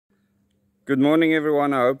Good morning,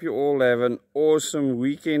 everyone. I hope you all have an awesome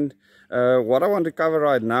weekend. What I want to cover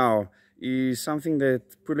right now is something that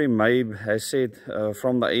Pule Mabe has said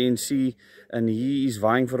from the ANC, and he is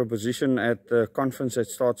vying for a position at the conference that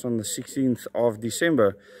starts on the 16th of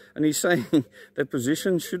December. And he's saying that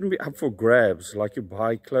positions shouldn't be up for grabs like you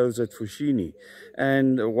buy clothes at Foschini.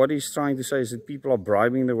 And what he's trying to say is that people are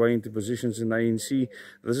bribing their way into positions in the ANC.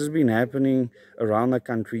 This has been happening around the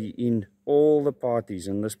country in all the parties,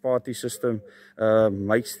 and this party system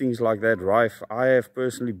makes things like that rife. I have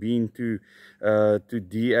personally been to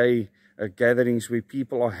DA gatherings where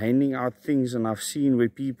people are handing out things, and I've seen where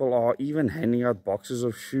people are even handing out boxes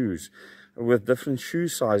of shoes with different shoe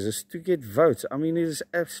sizes to get votes. I mean, it is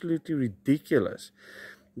absolutely ridiculous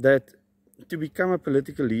that to become a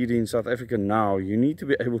political leader in South Africa now, you need to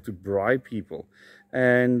be able to bribe people.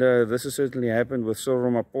 And this has certainly happened with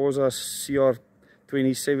Cyril Ramaphosa's CR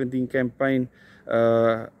 2017 campaign.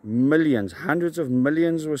 Millions, hundreds of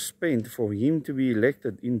millions were spent for him to be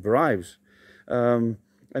elected in bribes.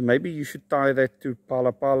 And maybe you should tie that to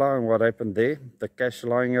Pala Pala and what happened there, the cash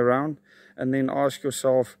lying around, and then ask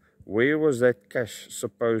yourself, where was that cash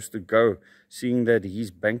supposed to go, seeing that his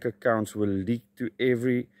bank accounts were leaked to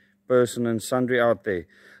every person and sundry out there.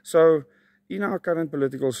 So in our current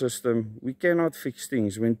political system, we cannot fix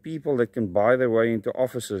things when people that can buy their way into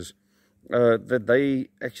offices that they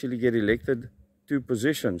actually get elected to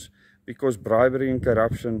positions, because bribery and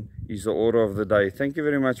corruption is the order of the day. Thank you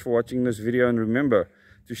very much for watching this video, and remember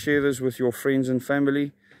to share this with your friends and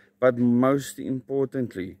family, but most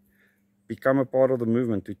importantly, become a part of the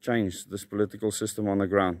movement to change this political system on the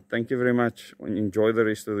ground. Thank you very much, and enjoy the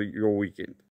rest of your weekend.